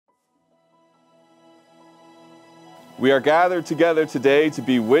We are gathered together today to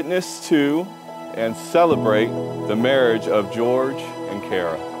be witness to and celebrate the marriage of George and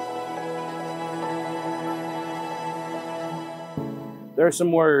Kara. There are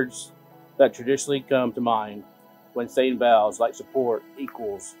some words that traditionally come to mind when saying vows, like support,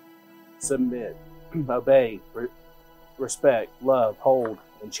 equals, submit, obey, respect, love, hold,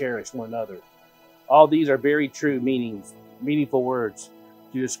 and cherish one another. All these are very true meaningful words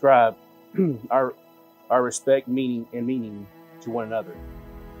to describe our respect, meaning to one another.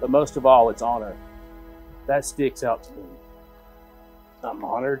 But most of all, it's honor. That sticks out to me. I'm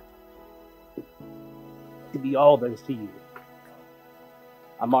honored to be all those to you.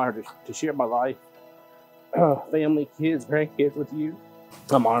 I'm honored to share my life, family, kids, grandkids with you.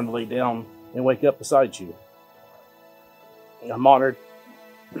 I'm honored to lay down and wake up beside you. I'm honored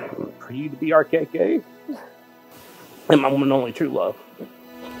for you to be our KK and my one and only true love.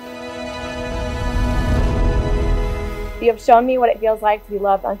 You have shown me what it feels like to be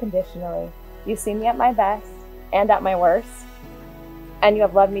loved unconditionally. You've seen me at my best and at my worst, and you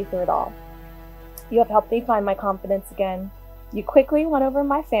have loved me through it all. You have helped me find my confidence again. You quickly won over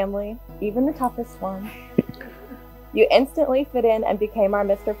my family, even the toughest one. You instantly fit in and became our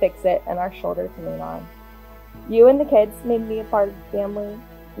Mr. Fix-It and our shoulder to lean on. You and the kids made me a part of the family.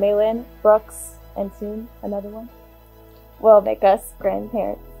 Malin, Brooks, and soon another one will make us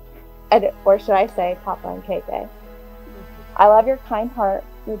grandparents. Or should I say Papa and KK. I love your kind heart,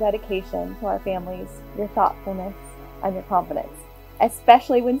 your dedication to our families, your thoughtfulness, and your confidence,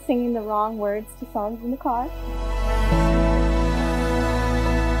 especially when singing the wrong words to songs in the car.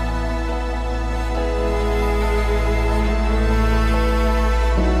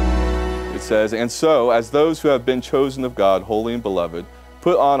 It says, "And so, as those who have been chosen of God, holy and beloved,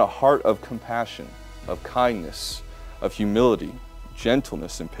 put on a heart of compassion, of kindness, of humility,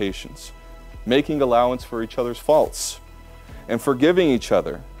 gentleness, and patience, making allowance for each other's faults, and forgiving each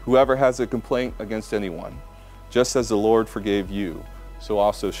other, whoever has a complaint against anyone. Just as the Lord forgave you, so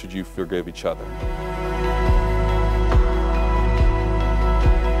also should you forgive each other."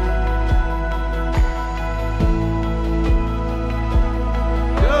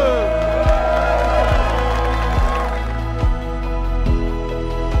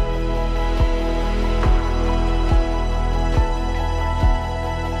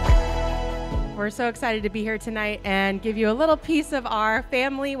 We're so excited to be here tonight and give you a little piece of our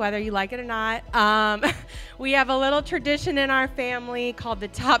family, whether you like it or not. We have a little tradition in our family called the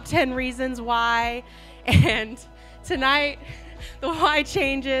Top 10 Reasons Why. And tonight, the why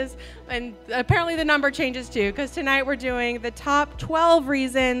changes, and apparently the number changes too, because tonight we're doing the top 12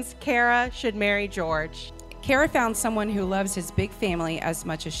 reasons Kara should marry George. Kara found someone who loves his big family as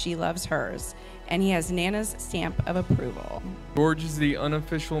much as she loves hers, and he has Nana's stamp of approval. George is the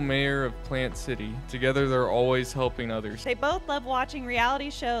unofficial mayor of Plant City. Together, they're always helping others. They both love watching reality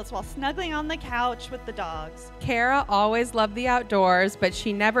shows while snuggling on the couch with the dogs. Kara always loved the outdoors, but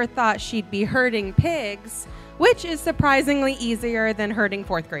she never thought she'd be herding pigs, which is surprisingly easier than herding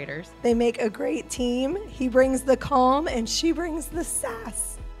fourth graders. They make a great team. He brings the calm and she brings the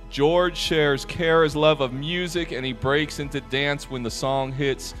sass. George shares Kara's love of music, and he breaks into dance when the song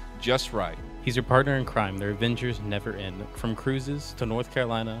hits just right. He's your partner in crime. Their adventures never end. From cruises to North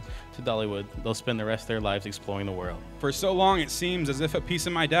Carolina to Dollywood, they'll spend the rest of their lives exploring the world. For so long, it seems as if a piece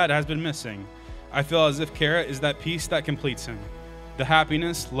of my dad has been missing. I feel as if Kara is that piece that completes him. The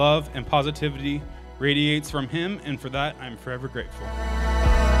happiness, love, and positivity radiates from him, and for that, I'm forever grateful.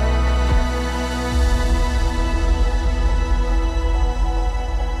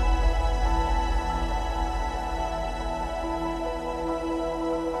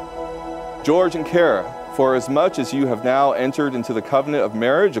 George and Kara, for as much as you have now entered into the covenant of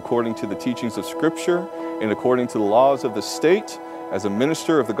marriage according to the teachings of Scripture and according to the laws of the state, as a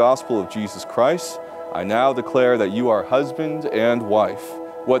minister of the gospel of Jesus Christ, I now declare that you are husband and wife.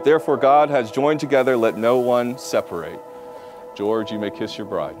 What therefore God has joined together, let no one separate. George, you may kiss your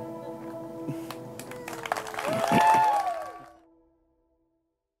bride.